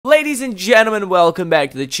Ladies and gentlemen, welcome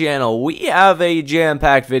back to the channel. We have a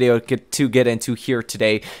jam-packed video to get into here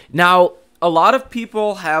today. Now, a lot of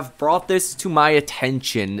people have brought this to my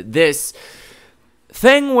attention. This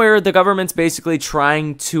thing where the government's basically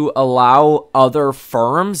trying to allow other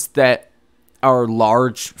firms that are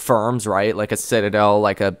large firms, right? Like a Citadel,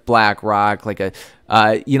 like a BlackRock, like a,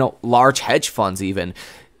 large hedge funds even.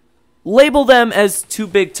 Label them as too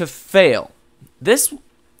big to fail. This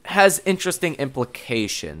has interesting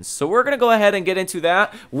implications. So we're going to go ahead and get into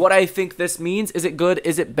that. What I think this means. Is it good?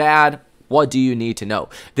 Is it bad? What do you need to know?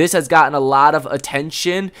 This has gotten a lot of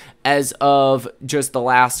attention as of just the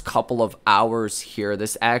last couple of hours here.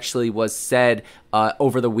 This actually was said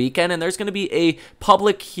over the weekend, and there's going to be a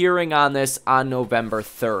public hearing on this on November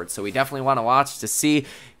 3rd. So we definitely want to watch to see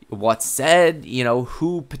what's said,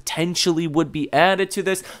 who potentially would be added to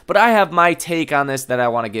this. But I have my take on this that I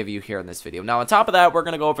want to give you here in this video. Now, on top of that, we're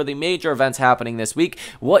going to go over the major events happening this week,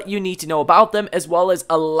 what you need to know about them, as well as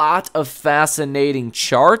a lot of fascinating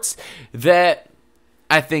charts that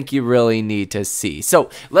I think you really need to see. So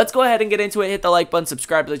let's go ahead and get into it. Hit the like button,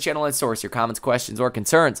 subscribe to the channel, and source your comments, questions, or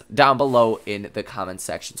concerns down below in the comments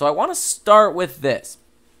section. So I want to start with this.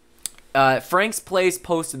 Frank's Place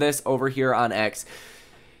posted this over here on X.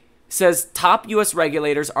 Says top U.S.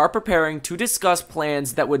 regulators are preparing to discuss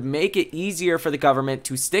plans that would make it easier for the government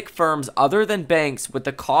to stick firms other than banks with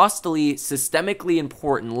the costly, systemically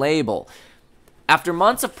important label. After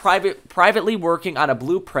months of privately working on a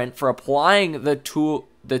blueprint for applying the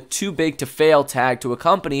too big to fail tag to a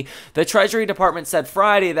company, the Treasury Department said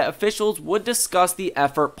Friday that officials would discuss the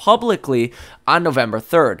effort publicly on November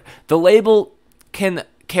 3rd. The label can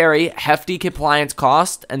carry hefty compliance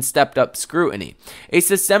costs and stepped-up scrutiny. A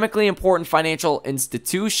systemically important financial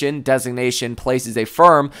institution designation places a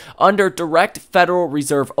firm under direct Federal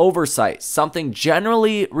Reserve oversight, something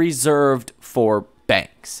generally reserved for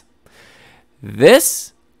banks.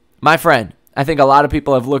 This, my friend, I think a lot of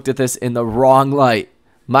people have looked at this in the wrong light.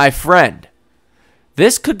 My friend,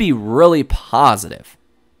 this could be really positive.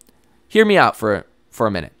 Hear me out for a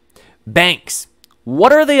minute. Banks.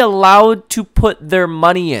 What are they allowed to put their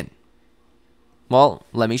money in? Well,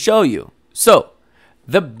 let me show you. So,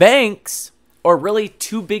 the banks are really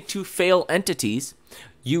too big to fail entities.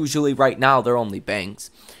 Usually right now they're only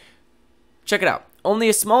banks. Check it out. Only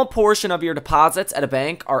a small portion of your deposits at a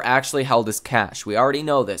bank are actually held as cash. We already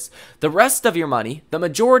know this. The rest of your money, the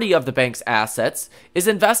majority of the bank's assets, is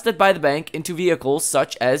invested by the bank into vehicles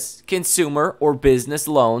such as consumer or business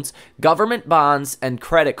loans, government bonds, and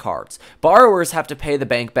credit cards. Borrowers have to pay the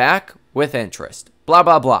bank back with interest. Blah,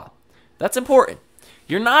 blah, blah. That's important.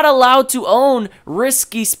 You're not allowed to own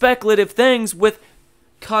risky speculative things with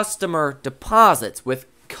customer deposits, with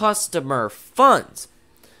customer funds.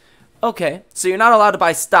 Okay, so you're not allowed to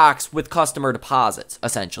buy stocks with customer deposits,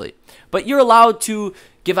 essentially. But you're allowed to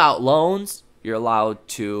give out loans. You're allowed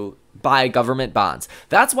to buy government bonds.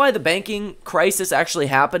 That's why the banking crisis actually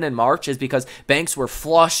happened in March, is because banks were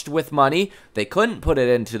flushed with money. They couldn't put it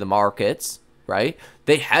into the markets, right?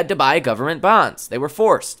 They had to buy government bonds. They were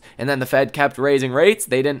forced. And then the Fed kept raising rates.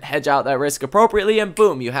 They didn't hedge out that risk appropriately, and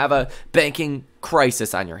boom, you have a banking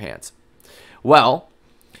crisis on your hands. Well,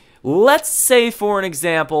 let's say, for an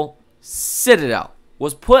example, Citadel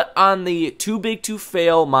was put on the too big to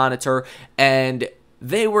fail monitor, and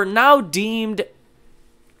they were now deemed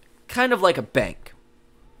kind of like a bank,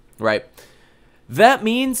 right? That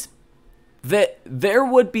means that there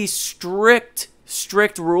would be strict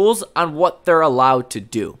rules on what they're allowed to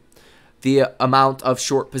do. The amount of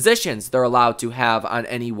short positions they're allowed to have on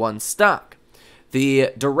any one stock.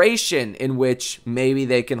 The duration in which maybe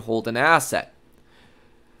they can hold an asset.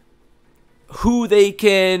 Who they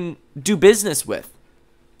can do business with.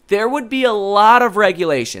 There would be a lot of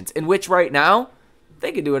regulations in which right now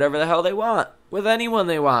they can do whatever the hell they want with anyone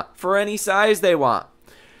they want for any size they want.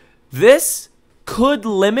 This could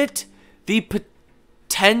limit the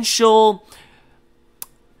potential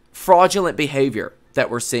fraudulent behavior that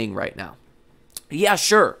we're seeing right now. Yeah,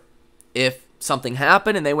 sure. If something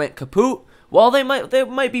happened and they went kaput, well, they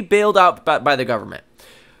might be bailed out by the government.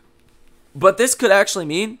 But this could actually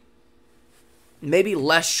mean maybe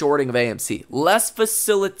less shorting of AMC. Less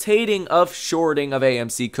facilitating of shorting of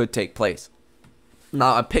AMC could take place.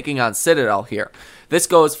 Now, I'm picking on Citadel here. This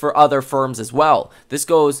goes for other firms as well. This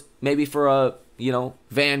goes maybe for a,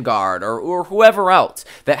 Vanguard or whoever else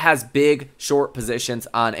that has big short positions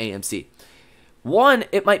on AMC. One,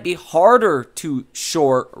 it might be harder to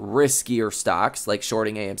short riskier stocks, like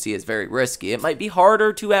shorting AMC is very risky. It might be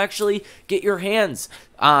harder to actually get your hands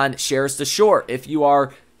on shares to short if you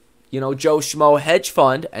are Joe Schmo hedge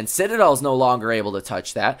fund and Citadel's no longer able to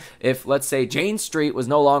touch that, if, let's say, Jane Street was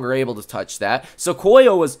no longer able to touch that,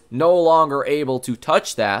 Sequoia was no longer able to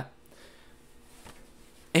touch that,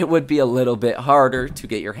 it would be a little bit harder to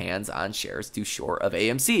get your hands on shares too short of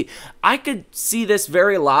AMC. I could see this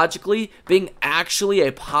very logically being actually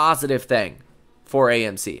a positive thing for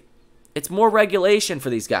AMC. It's more regulation for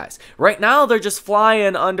these guys. Right now, they're just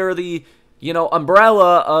flying under the,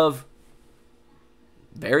 umbrella of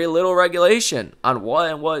very little regulation on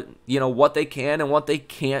what they can and what they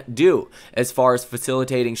can't do as far as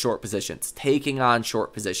facilitating short positions, taking on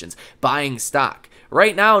short positions, buying stock.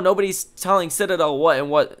 Right now, nobody's telling Citadel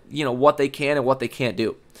what they can and what they can't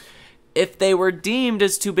do. If they were deemed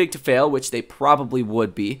as too big to fail, which they probably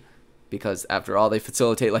would be, because after all, they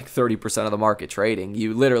facilitate like 30% of the market trading.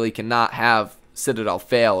 You literally cannot have Citadel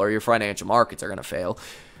fail or your financial markets are going to fail.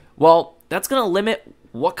 Well, that's going to limit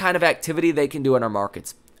what kind of activity they can do in our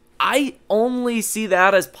markets. I only see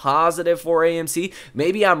that as positive for AMC.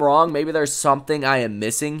 Maybe I'm wrong. Maybe there's something I am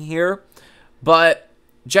missing here. But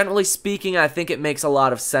generally speaking, I think it makes a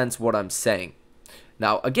lot of sense what I'm saying.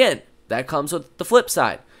 Now, again, that comes with the flip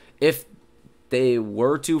side. If they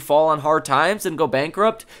were to fall on hard times and go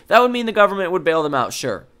bankrupt, that would mean the government would bail them out,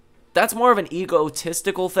 sure. That's more of an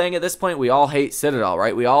egotistical thing at this point. We all hate Citadel,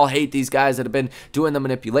 right? We all hate these guys that have been doing the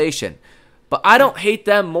manipulation. But I don't hate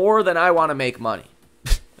them more than I want to make money.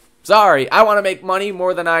 Sorry, I want to make money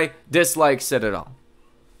more than I dislike Citadel.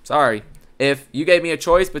 Sorry. If you gave me a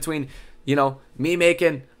choice between, me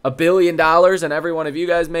making $1 billion and every one of you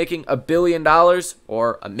guys making $1 billion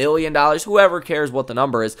or $1 million, whoever cares what the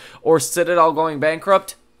number is, or Citadel going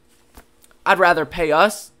bankrupt, I'd rather pay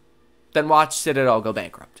us than watch Citadel go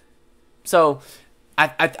bankrupt. So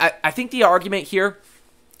I think the argument here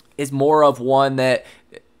is more of one that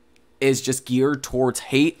is just geared towards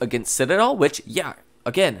hate against Citadel, which, yeah,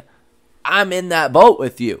 again, I'm in that boat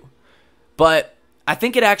with you. But I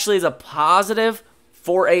think it actually is a positive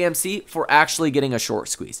for AMC for actually getting a short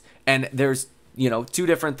squeeze. And there's, two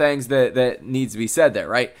different things that needs to be said there,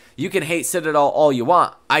 right? You can hate Citadel all you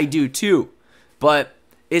want. I do too. But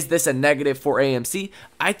is this a negative for AMC?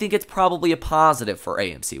 I think it's probably a positive for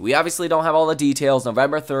AMC. We obviously don't have all the details.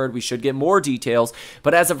 November 3rd, we should get more details.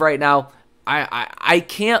 But as of right now, I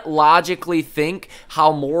can't logically think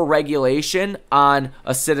how more regulation on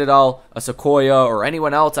a Citadel, a Sequoia, or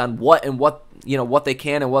anyone else on what they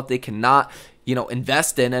can and what they cannot,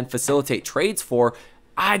 invest in and facilitate trades for.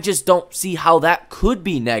 I just don't see how that could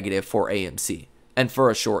be negative for AMC and for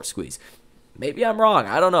a short squeeze. Maybe I'm wrong.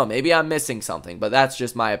 I don't know. Maybe I'm missing something, but that's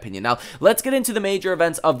just my opinion. Now, let's get into the major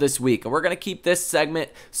events of this week, and we're going to keep this segment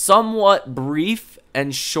somewhat brief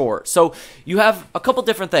and short. So you have a couple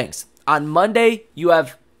different things. On Monday, you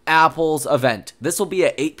have Apple's event. This will be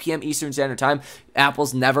at 8 p.m. Eastern Standard Time.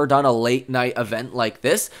 Apple's never done a late night event like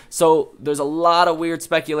this. So there's a lot of weird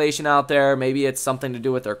speculation out there. Maybe it's something to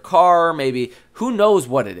do with their car. Maybe who knows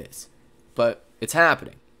what it is. But it's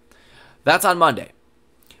happening. That's on Monday.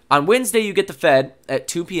 On Wednesday, you get the Fed at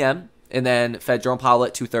 2 p.m. and then Fed Jerome Powell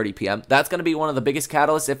at 2:30 p.m. That's going to be one of the biggest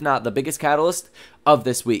catalysts, if not the biggest catalyst of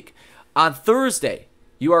this week. On Thursday,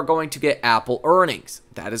 you are going to get Apple earnings.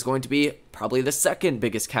 That is going to be probably the second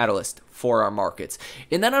biggest catalyst for our markets.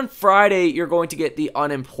 And then on Friday, you're going to get the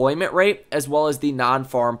unemployment rate as well as the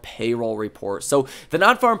non-farm payroll report. So the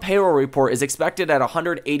non-farm payroll report is expected at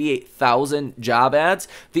 188,000 job ads.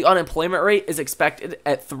 The unemployment rate is expected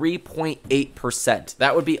at 3.8%.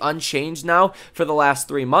 That would be unchanged now for the last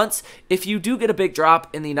 3 months. If you do get a big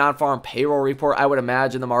drop in the non-farm payroll report, I would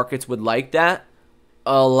imagine the markets would like that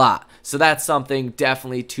a lot. So that's something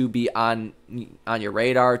definitely to be on your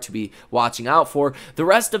radar, to be watching out for. The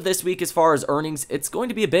rest of this week, as far as earnings, it's going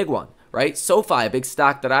to be a big one, right? SoFi, a big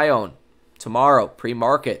stock that I own, tomorrow,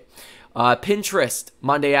 pre-market. Pinterest,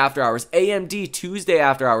 Monday after hours. AMD, Tuesday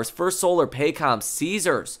after hours. First Solar, Paycom,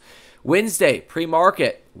 Caesars. Wednesday,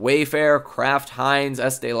 pre-market. Wayfair, Kraft Heinz,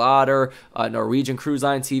 Estee Lauder, Norwegian Cruise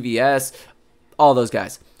Line, TVS, all those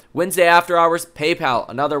guys. Wednesday after hours, PayPal,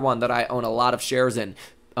 another one that I own a lot of shares in.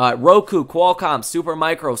 Roku, Qualcomm,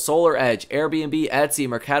 Supermicro, SolarEdge, Airbnb, Etsy,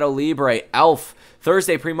 Mercado Libre, Elf.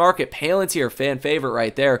 Thursday pre-market, Palantir, fan favorite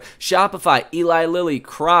right there. Shopify, Eli Lilly,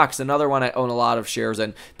 Crocs, another one I own a lot of shares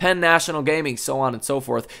in. Penn National Gaming, so on and so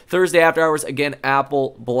forth. Thursday after hours, again,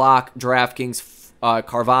 Apple, Block, DraftKings,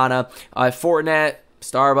 Carvana, Fortinet,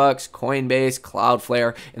 Starbucks, Coinbase,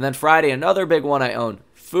 Cloudflare. And then Friday, another big one I own,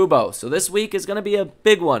 Fubo. So this week is going to be a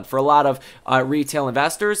big one for a lot of retail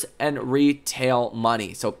investors and retail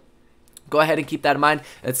money. So Go ahead and keep that in mind.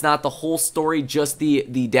 It's not the whole story, just the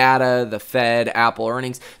data, the Fed, Apple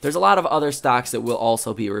earnings. There's a lot of other stocks that will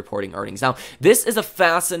also be reporting earnings. Now, this is a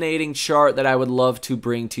fascinating chart that I would love to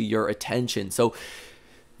bring to your attention. So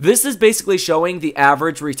this is basically showing the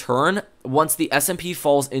average return once the S&P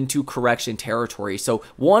falls into correction territory. So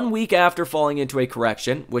 1 week after falling into a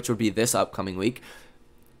correction, which would be this upcoming week,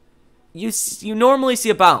 you normally see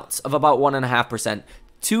a bounce of about 1.5%.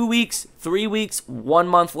 2 weeks, 3 weeks, 1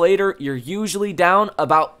 month later, you're usually down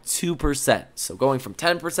about 2%. So going from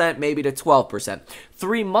 10% maybe to 12%.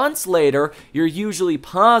 3 months later, you're usually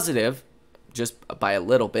positive, just by a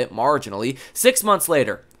little bit, marginally. 6 months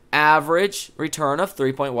later, average return of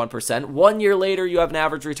 3.1%. 1 year later, you have an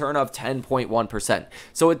average return of 10.1%.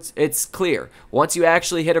 So it's clear. Once you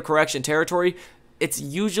actually hit a correction territory, it's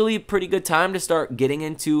usually a pretty good time to start getting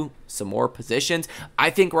into some more positions.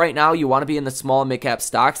 I think right now you want to be in the small and mid-cap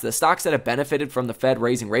stocks. The stocks that have benefited from the Fed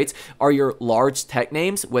raising rates are your large tech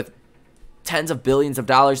names with tens of billions of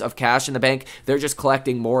dollars of cash in the bank. They're just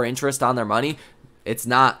collecting more interest on their money. It's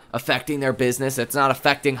not affecting their business. It's not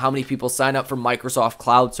affecting how many people sign up for Microsoft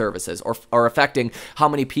Cloud services or affecting how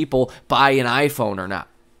many people buy an iPhone or not,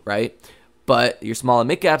 right? But your small and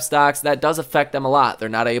mid-cap stocks, that does affect them a lot. They're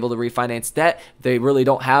not able to refinance debt. They really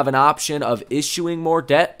don't have an option of issuing more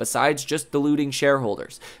debt besides just diluting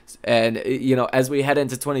shareholders. And, you know, as we head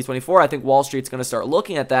into 2024, I think Wall Street's going to start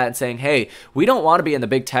looking at that and saying, hey, we don't want to be in the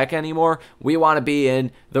big tech anymore. We want to be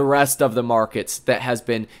in the rest of the markets that has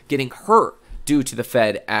been getting hurt due to the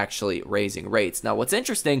Fed actually raising rates. Now, what's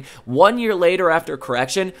interesting, 1 year later after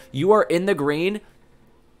correction, you are in the green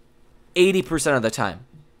 80% of the time.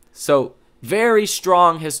 So very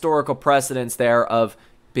strong historical precedence there of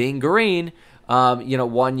being green,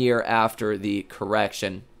 1 year after the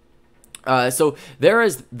correction. So there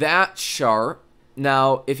is that chart.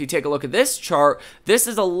 Now, if you take a look at this chart, this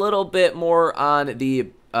is a little bit more on the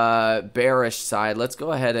bearish side. Let's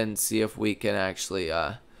go ahead and see if we can actually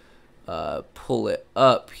pull it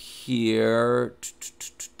up here.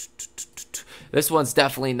 This one's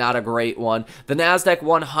definitely not a great one. The NASDAQ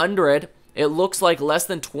 100, it looks like less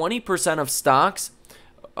than 20% of stocks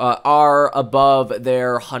are above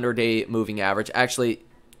their 100-day moving average. Actually,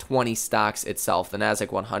 20 stocks itself, the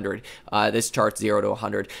NASDAQ 100. This chart's 0 to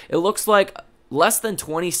 100. It looks like less than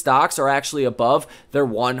 20 stocks are actually above their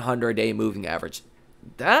 100-day moving average.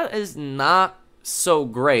 That is not so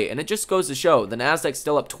great, and it just goes to show the NASDAQ's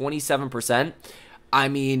still up 27%. I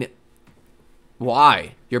mean,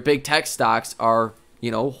 why? Your big tech stocks are,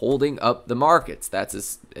 holding up the markets. That's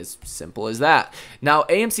as simple as that. Now,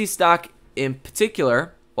 AMC stock in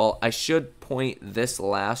particular, well, I should point this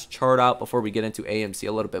last chart out before we get into AMC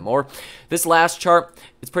a little bit more. This last chart,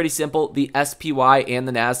 it's pretty simple. The SPY and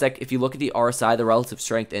the NASDAQ, if you look at the RSI, the Relative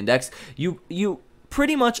Strength Index, you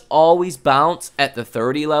pretty much always bounce at the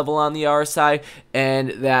 30 level on the RSI,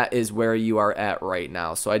 and that is where you are at right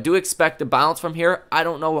now. So I do expect a bounce from here. I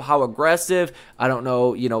don't know how aggressive. I don't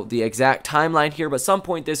know, the exact timeline here, but some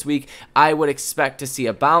point this week, I would expect to see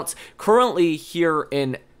a bounce. Currently here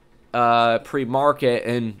in pre-market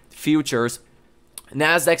and futures,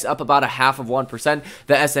 NASDAQ's up about 0.5%.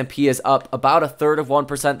 The S&P is up about 1/3 of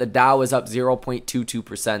 1%. The Dow is up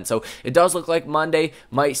 0.22%. So it does look like Monday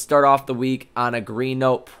might start off the week on a green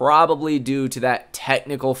note, probably due to that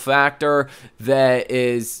technical factor that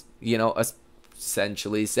is,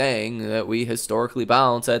 essentially saying that we historically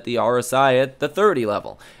bounce at the RSI at the 30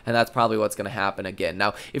 level. And that's probably what's going to happen again.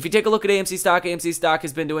 Now, if you take a look at AMC stock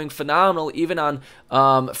has been doing phenomenal. Even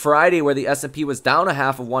on Friday, where the S&P was down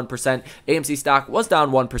 0.5%, AMC stock was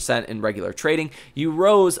down 1% in regular trading. You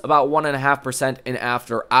rose about 1.5% in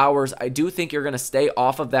after hours. I do think you're going to stay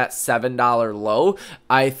off of that $7 low.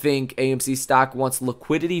 I think AMC stock, once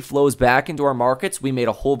liquidity flows back into our markets, we made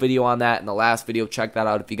a whole video on that in the last video. Check that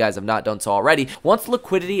out if you guys have not done so already. Once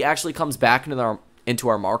liquidity actually comes back into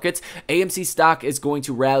our markets, AMC stock is going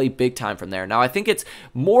to rally big time from there. Now, I think it's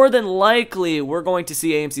more than likely we're going to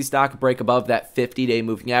see AMC stock break above that 50-day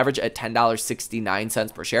moving average at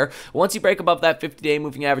 $10.69 per share. Once you break above that 50-day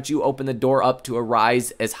moving average, you open the door up to a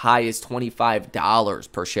rise as high as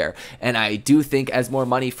 $25 per share. And I do think as more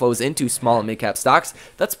money flows into small and mid-cap stocks,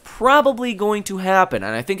 that's probably going to happen.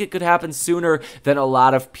 And I think it could happen sooner than a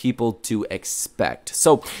lot of people do expect.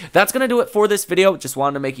 So that's going to do it for this video. Just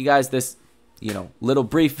wanted to make you guys this little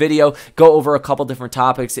brief video, go over a couple different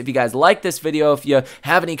topics. If you guys like this video, if you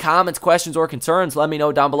have any comments, questions, or concerns, let me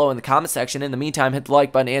know down below in the comment section. In the meantime, hit the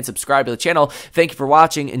like button and subscribe to the channel. Thank you for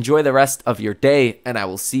watching. Enjoy the rest of your day, and I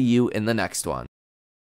will see you in the next one.